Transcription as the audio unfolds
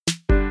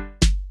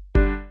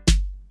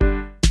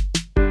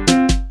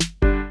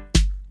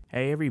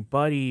Hey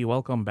everybody,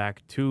 welcome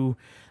back to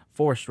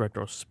Forced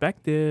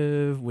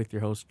Retrospective with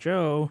your host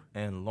Joe.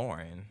 And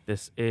Lauren.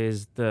 This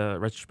is the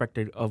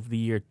retrospective of the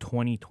year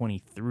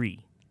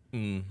 2023,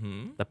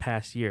 Mm-hmm. the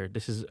past year.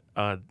 This is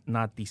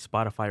not the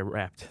Spotify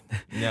Wrapped.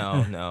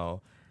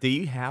 No. Do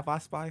you have our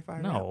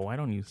Spotify? No, I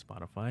don't use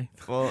Spotify.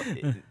 Well,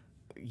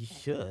 you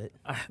should.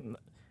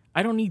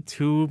 I don't need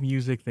two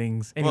music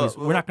things. Anyways,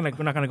 Well, we're not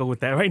gonna go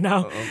with that right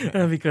now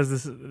okay. because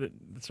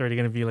it's already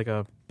gonna be like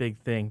a big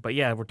thing. But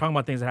yeah, we're talking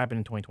about things that happened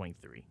in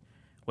 2023,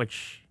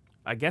 which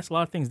I guess a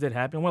lot of things did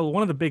happen. Well,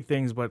 one of the big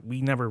things, but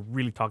we never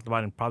really talked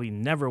about and probably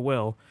never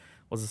will,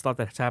 was the stuff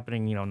that's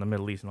happening, in the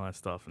Middle East and all that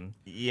stuff. And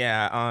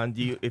Yeah.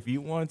 If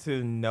you want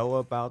to know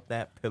about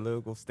that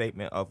political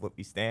statement of what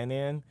we stand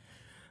in,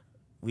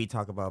 we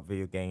talk about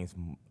video games.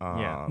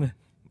 yeah,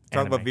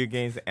 Talk about Anime. video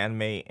games,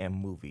 anime, and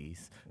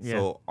movies. Yeah.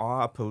 So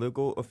our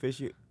political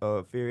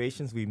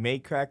affiliations, we may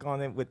crack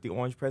on it with the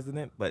Orange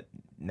President, but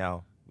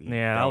no. We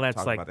Yeah, all don't that's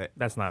talk like about it.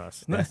 that's not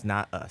us. That's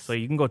not us. So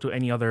you can go to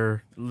any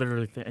other,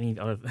 any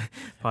other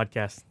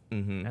podcast,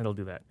 Mm-hmm. and it'll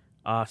do that.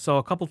 So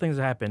a couple things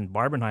that happened.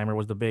 Barbenheimer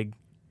was the big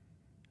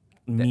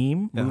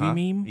movie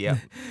meme. Yeah.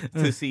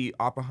 To see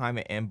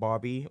Oppenheimer and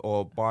Barbie,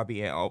 or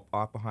Barbie and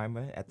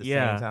Oppenheimer at the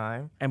Yeah. same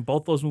time. And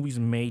both those movies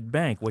made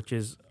bank, which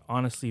is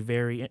honestly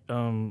very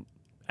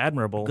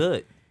admirable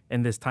Good.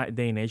 in this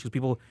day and age, because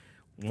people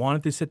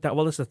wanted to sit down.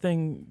 Well, it's the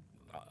thing.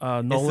 It's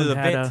Nolan an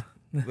had event.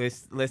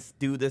 a Let's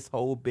do this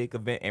whole big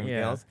event, everything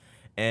Yeah. else.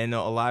 And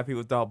a lot of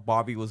people thought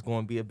Barbie was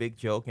going to be a big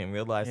joke and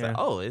realized Yeah. that,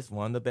 oh, it's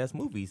one of the best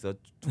movies of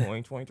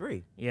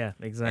 2023. yeah,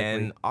 exactly.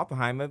 And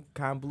Oppenheimer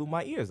kind of blew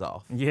my ears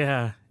off.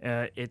 Yeah,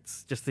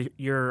 it's just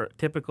your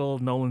typical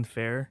Nolan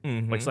fare.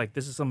 Mhm. Which like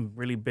this is some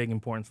really big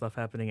important stuff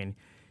happening, and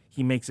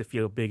he makes it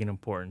feel big and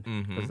important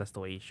because Mhm. that's the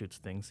way he shoots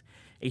things.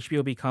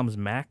 HBO becomes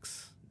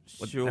Max.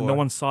 Sure. And no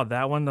one saw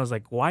that one. I was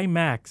like, why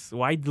Max?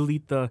 Why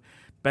delete the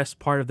best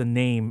part of the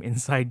name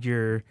inside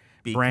your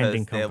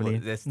branding Because company?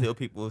 there's still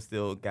people who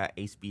still got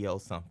HBO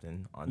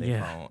something on their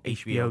Yeah, phone.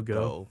 HBO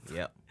Go.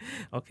 Yep.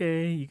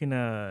 Okay, you can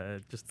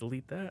just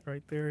delete that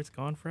right there. It's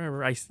gone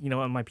forever.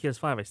 On my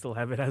PS5, I still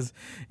have it as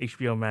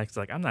HBO Max.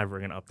 Like, I'm never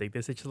gonna update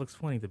this. It just looks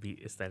funny that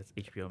it's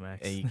HBO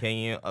Max. And you can't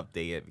even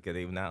update it because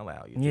they will not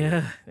allow you to.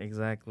 Yeah,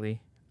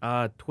 exactly.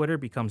 Twitter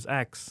becomes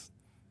X.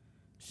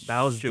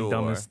 That was Sure. the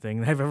dumbest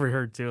thing I've ever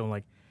heard too. I'm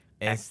like,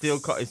 And X.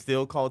 it's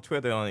still called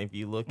Twitter on if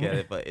you look at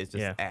it, but it's just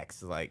Yeah.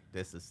 X. Like,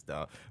 this is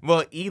stuff.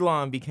 Well,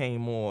 Elon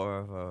became more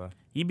of a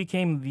he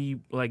became the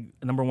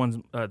number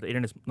one, the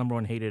internet's number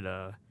one hated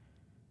of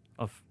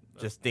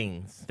just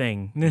things.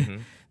 thing.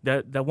 Mhm.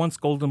 That once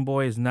golden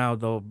boy is now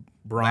the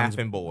bronze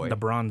Laughing boy. The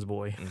bronze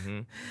boy.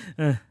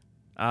 hmm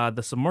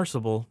The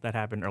submersible that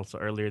happened also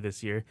earlier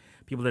this year.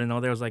 People didn't know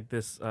there was like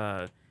this.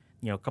 A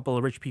couple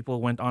of rich people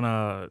went on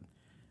a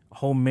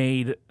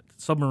homemade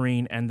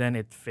submarine, and then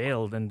it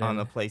failed, and then On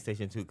a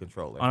PlayStation 2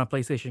 controller. on a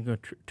PlayStation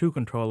 2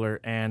 controller,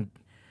 and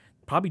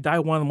probably died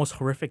one of the most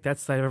horrific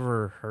deaths I've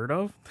ever heard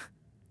of.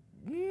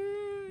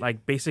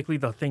 Like basically,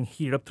 the thing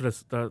heated up to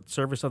the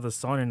surface of the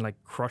sun and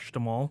like crushed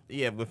them all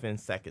Yeah, within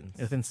seconds.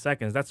 within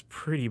seconds. That's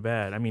pretty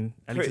bad. I mean,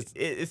 at least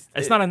It's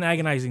it's not an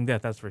agonizing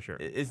death, that's for sure.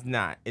 It's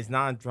not. It's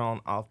not a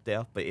drawn off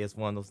death, but it's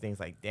one of those things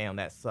like, damn,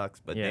 that sucks.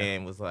 But Yeah.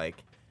 Dan was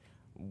like,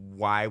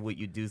 why would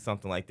you do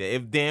something like that?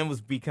 If Dan was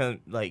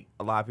become like,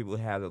 a lot of people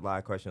had a lot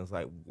of questions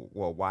like,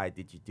 well, why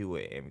did you do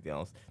it? And everything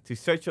else to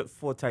search up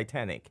for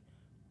Titanic.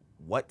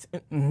 What?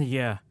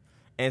 Yeah.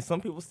 And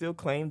some people still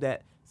claim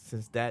that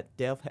since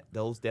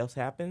those deaths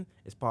happened,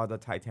 it's part of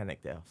the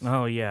Titanic deaths.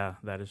 Oh yeah,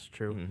 that is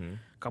true. Mm-hmm.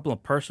 A couple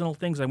of personal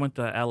things. I went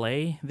to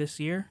LA this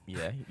year.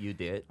 Yeah, you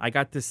did. I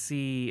got to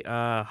see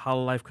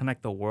Hololive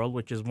Connect the World,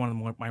 which is one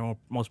of my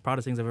most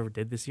proudest things I've ever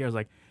did this year. I was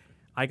like,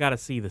 I got to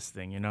see this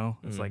thing,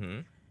 It's like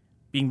Mhm.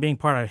 being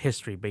part of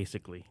history,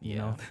 basically, you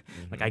know?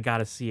 Mhm. Like, I got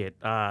to see it.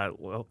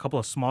 Well, a couple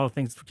of smaller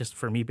things just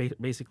for me,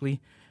 basically.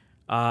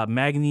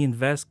 Magni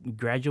Invest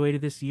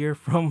graduated this year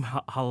from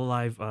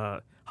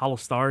Hololive, Hollow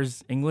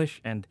Stars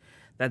English, and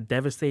that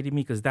devastated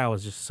me because that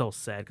was just so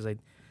sad because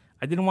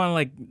I didn't want to,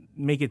 like,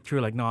 make it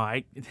through. Like, no,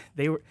 I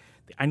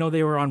know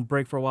they were on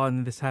break for a while,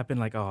 and this happened.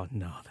 Like, oh,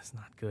 no, that's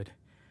not good.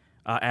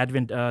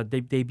 Advent,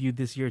 they debuted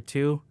this year,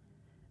 too,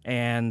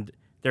 and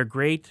they're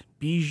great.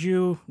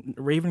 Bijou,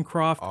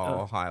 Ravencroft,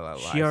 All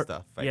highlight live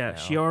stuff right now.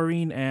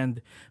 Shiorine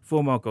and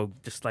Fumoko,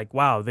 just like,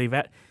 wow,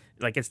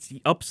 like, it's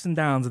the ups and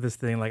downs of this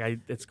thing. Like,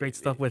 it's great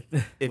stuff with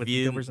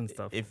Gilbers and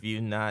stuff. If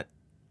you're not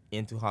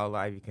into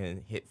Hololive, you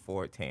can hit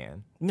Forward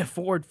 10. Yeah,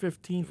 Forward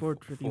 15,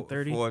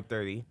 30.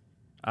 430.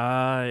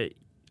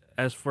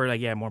 As for, like,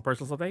 yeah, more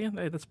personal stuff, yeah,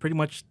 that's pretty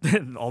much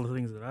all the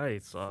things that I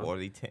saw.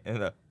 40,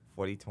 10,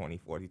 40, 20,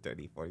 40,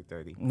 30, 40,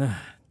 30.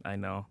 I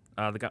know.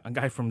 A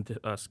guy from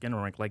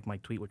Skinner Rank liked my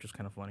tweet, which was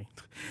kind of funny.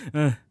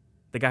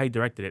 The guy who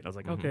directed it, I was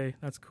like, okay,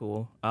 that's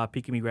cool.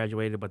 Pikami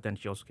graduated, but then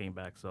she also came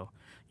back. So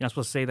you're not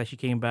supposed to say that she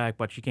came back,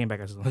 but she came back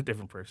as a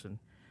different person.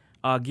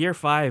 Gear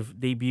 5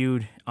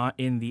 debuted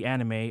in the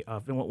anime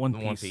of One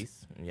Piece, One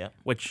Piece. Yeah.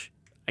 which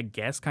I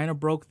guess, kind of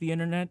broke the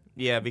internet.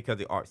 Yeah, because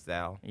the art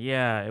style.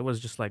 Yeah, it was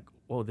just like,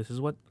 whoa, this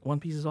is what One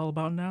Piece is all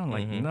about now.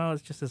 Like, no,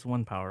 it's just this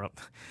one power up.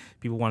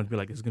 People wanted to be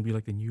like, it's gonna be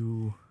like the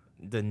new,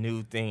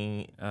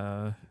 thing,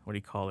 what do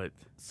you call it?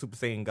 Super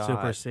Saiyan God.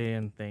 Super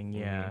Saiyan thing.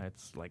 Yeah,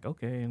 it's like,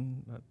 okay,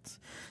 and that's,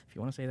 if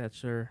you want to say that,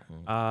 sure.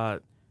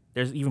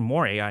 There's even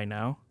more AI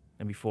now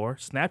than before.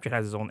 Snapchat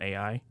has its own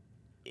AI,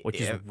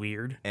 which is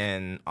weird.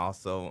 And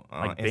also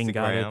Like Bing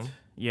got Instagram. it.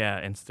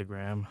 Yeah,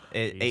 Instagram.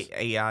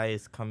 AI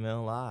is coming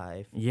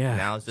alive. Yeah,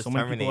 Now it's just so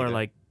many people are Terminator.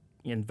 like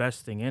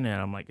investing in it.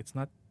 I'm like, it's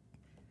not.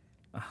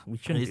 We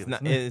shouldn't. It's do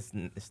not. this.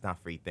 It's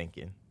not free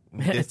thinking.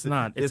 It's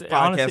not. This It's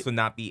podcast honestly, would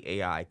not be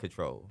AI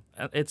controlled.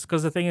 it's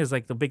because the thing is,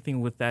 like, the big thing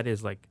with that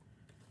is like,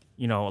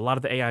 a lot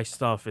of the AI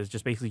stuff is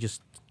just basically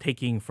just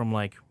taking from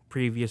like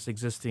previous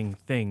existing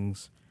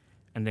things,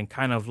 and then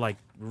kind of like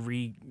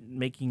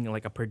making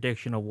like a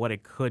prediction of what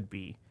it could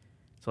be.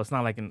 So it's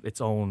not like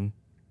its own,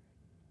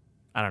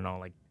 I don't know,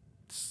 like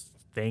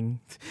thing,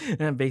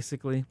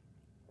 basically.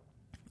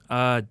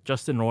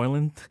 Justin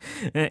Roiland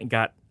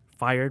got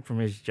fired from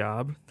his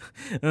job.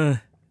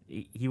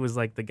 He was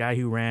like the guy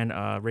who ran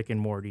Rick and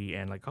Morty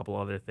and like a couple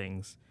other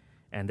things,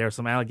 and there were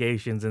some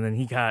allegations, and then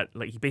he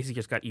basically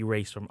just got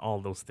erased from all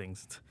those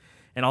things,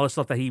 and all the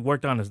stuff that he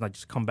worked on is not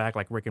just come back,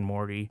 like Rick and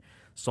Morty,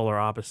 Solar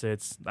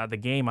Opposites, the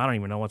game. I don't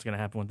even know what's gonna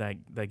happen with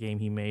that game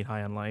he made,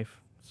 High on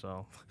Life.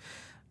 So,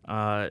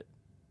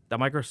 the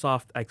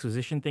Microsoft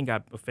acquisition thing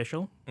got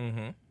official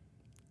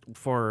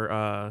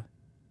for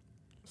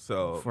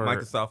So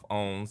Microsoft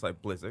owns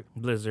like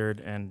Blizzard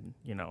and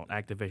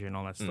Activision,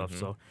 all that stuff.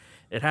 So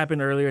it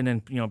happened earlier, and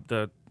then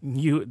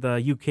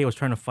the UK was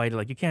trying to fight it,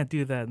 like, you can't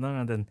do that. No,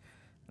 and then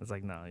it's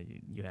like, no,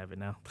 you have it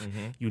now.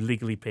 You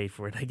legally paid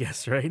for it, I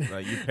guess, right?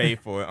 Like, you pay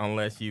for it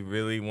unless you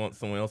really want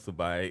someone else to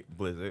buy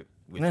Blizzard,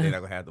 which they're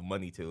not gonna have the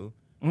money to.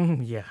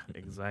 Yeah,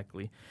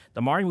 exactly.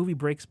 The Mario movie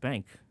breaks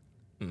bank.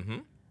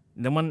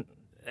 The one,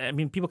 I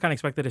mean, people kind of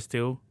expected this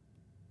too.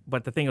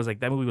 But the thing was,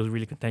 like, that movie was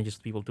really contentious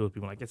to people too.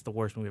 People were like, it's the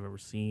worst movie I've ever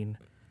seen.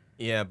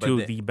 Yeah,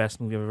 but the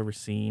best movie I've ever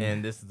seen.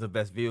 And this is the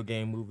best video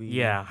game movie.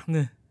 Yeah.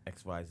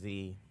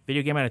 XYZ.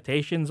 Video game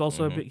adaptations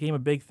also became a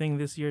big thing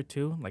this year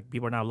too. Like,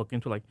 people are now looking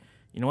into, like,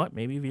 you know what?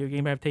 Maybe video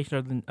game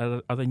adaptations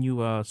are the new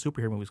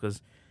superhero movies,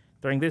 because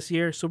during this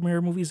year,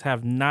 superhero movies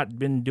have not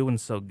been doing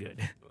so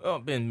good. Oh,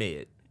 been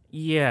mid.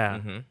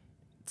 Yeah.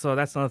 So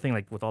that's another thing,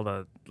 like, with all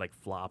the like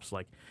flops,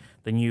 like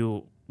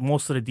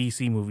most of the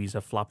DC movies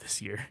have flopped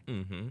this year.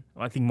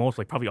 I think most,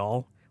 like probably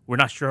all. We're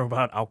not sure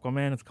about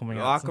Aquaman. It's coming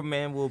out.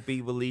 Aquaman will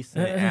be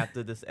releasing it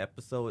after this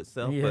episode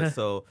itself. Yeah. But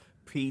so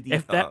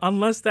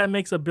unless that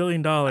makes $1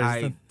 billion,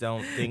 I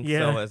don't think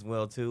so as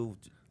well too.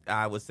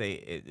 I would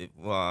say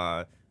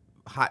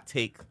hot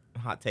take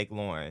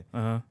Lauren.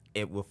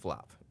 It will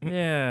flop.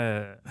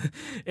 Yeah,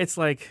 it's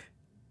like,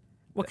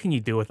 what can you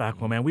do with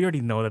Aquaman? We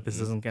already know that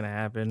this isn't gonna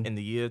happen. In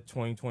the year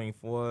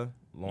 2024,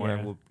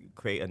 Lauren will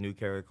create a new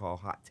character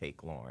called Hot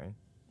Take Lauren.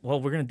 Well,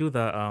 we're gonna do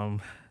the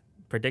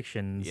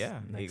predictions. Yeah,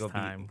 next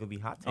time. It's gonna be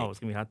Hot Take. Oh, it's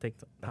gonna be hot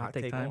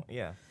take time.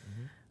 Yeah.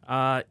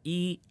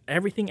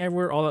 Everything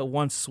Everywhere All at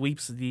Once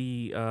sweeps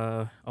the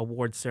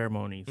award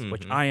ceremonies,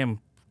 which I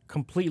am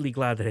completely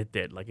glad that it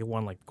did. Like, it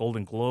won like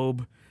Golden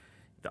Globe,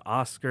 the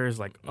Oscars.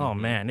 Like, oh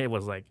man, it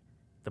was like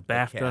the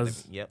BAFTAs. Academy.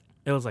 Yep.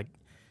 It was like,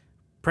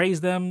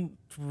 praise them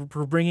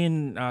for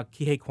bringing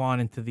Kihei Kwan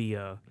into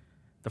the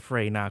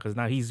fray now, because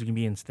now he's gonna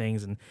be in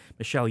things, and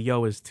Michelle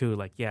Yeoh is too.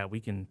 Like, yeah, we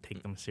can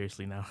take them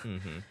seriously now.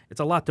 It's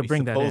a lot to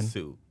bring that in. Supposed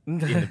to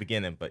in the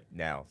beginning, but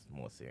now it's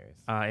more serious.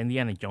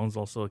 Indiana Jones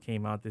also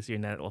came out this year,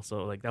 and that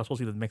also, like, that was supposed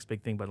to be the next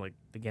big thing, but like,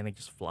 again, it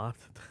just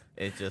flopped.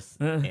 It just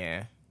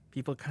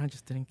People kind of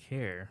just didn't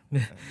care.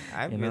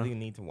 I really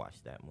need to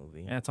watch that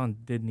movie. Yeah, it's on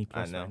Disney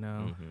Plus I know. right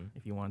now.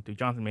 If you want to,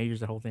 Jonathan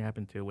Majors, that whole thing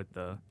happened too with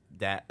the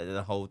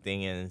whole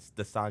thing, and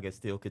the saga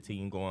still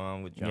continuing going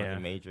on with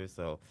Jonathan Majors.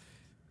 So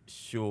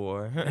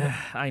sure.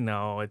 I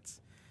know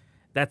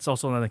that's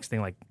also the next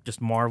thing. Like,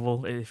 just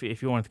Marvel. If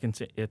you wanted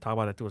to talk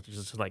about it too, it's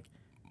just like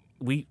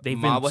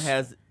Marvel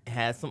has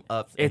had some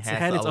ups. It's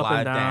had its up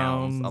and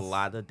downs. A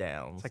lot of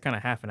downs. It's like kind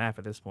of half and half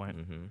at this point.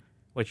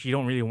 Which you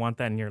don't really want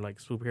that in your like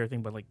superhero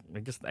thing, but like, I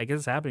guess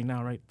it's happening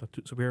now, right? The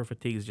superhero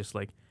fatigue is just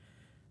like,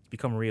 it's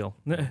become real.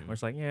 Where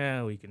it's like,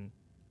 yeah, we can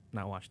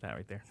not watch that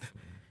right there.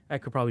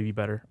 That could probably be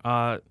better.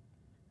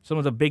 Some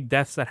of the big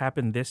deaths that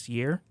happened this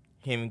year.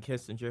 Henry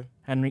Kissinger.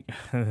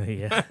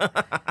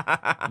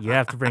 Yeah. You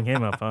have to bring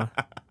him up, huh?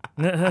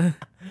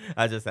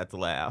 I just have to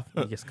laugh.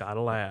 You just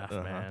gotta laugh,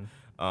 man.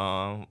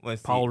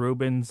 Let's Paul see.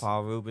 Rubens,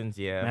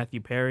 yeah.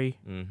 Matthew Perry.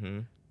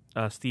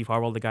 Steve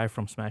Harwell, the guy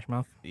from Smash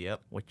Mouth. Yep.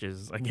 Which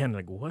is, again,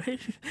 like, what?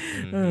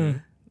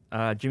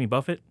 Jimmy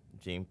Buffett.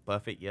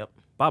 Yep.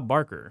 Bob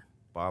Barker.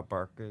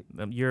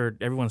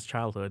 Everyone's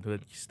childhood. Who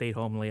stayed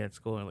home late at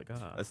school and like,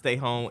 stay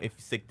home if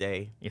sick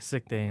day. Your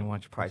sick day and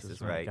watch Price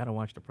is Right. Gotta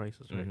watch the Price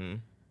is Right.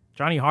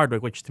 Johnny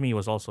Hardwick, which to me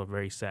was also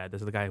very sad.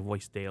 This is the guy who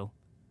voiced Dale.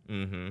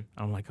 I'm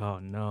like, oh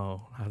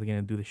no, how are they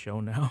gonna do the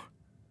show now?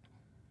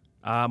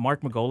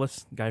 Mark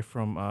Margolis, guy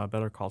from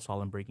Better Call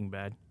Saul and Breaking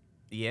Bad.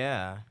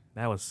 Yeah.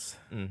 That was,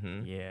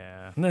 Mm-hmm.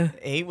 yeah.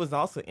 He was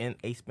also in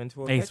Ace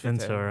Ventura. Ace Adventure,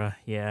 too. Ventura,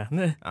 yeah.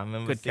 I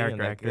remember Good seeing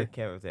character that. actor. Good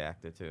character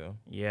actor too.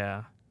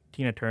 Yeah.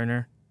 Tina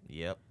Turner.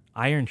 Yep.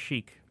 Iron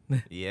Sheik.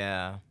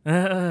 Yeah.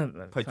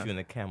 Put you in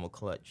a camel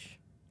clutch.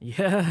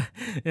 Yeah.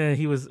 Yeah,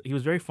 he was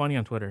very funny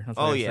on Twitter. That's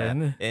what Oh I yeah,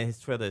 said. and his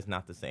Twitter is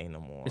not the same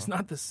no more. It's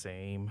not the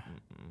same.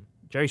 Mm-mm.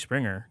 Jerry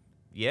Springer,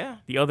 Yeah.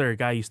 the other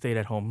guy you stayed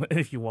at home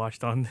if you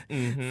watched on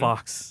Mhm.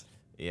 Fox.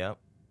 Yep.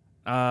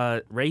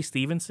 Ray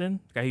Stevenson,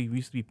 the guy who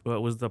used to be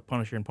was the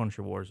Punisher in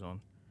Punisher Warzone.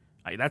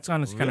 That's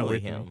honestly kind of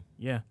Really weird to me. him?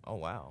 Yeah, Oh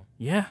wow.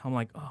 yeah. I'm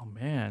like, oh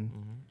man,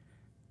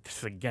 Mhm.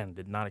 this again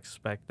did not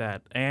expect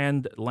that.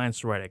 And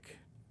Lance Reddick.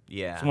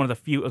 Yeah. It's one of the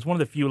few. It's one of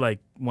the few like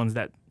ones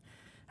that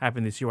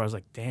happened this year where I was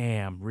like,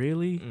 damn,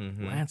 really,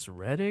 Mhm. Lance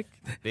Reddick?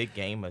 Big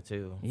gamer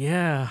too.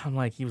 Yeah, I'm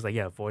like, he was like,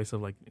 yeah, voice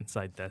of like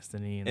Inside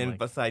Destiny and And like,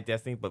 besides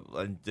Destiny, but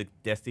the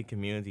Destiny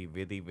community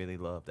really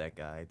loved that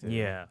guy too.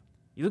 yeah,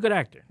 he's a good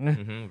actor.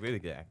 Mhm. Really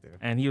good actor.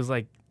 And he was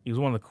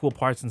one of the cool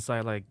parts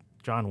inside like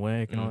John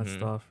Wick and all that Mhm.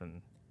 stuff,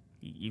 and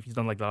he's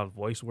done like a lot of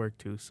voice work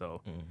too.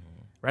 So Mhm.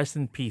 rest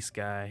in peace,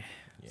 guy.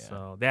 Yeah.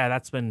 So yeah,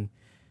 that's been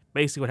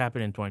basically what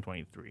happened in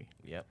 2023.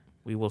 Yep.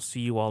 We will see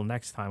you all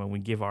next time when we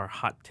give our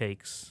hot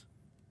takes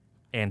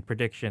and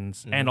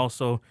predictions, and Mhm.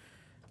 also,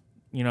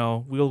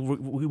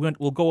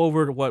 we'll go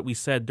over what we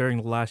said during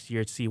the last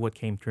year to see what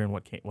came true and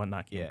what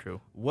not came Yeah.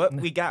 true. What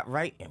we got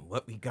right and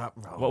what we got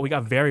wrong. What we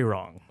got very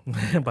wrong,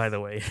 by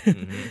the way.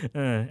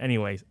 Mhm.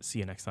 Anyways, see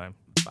you next time.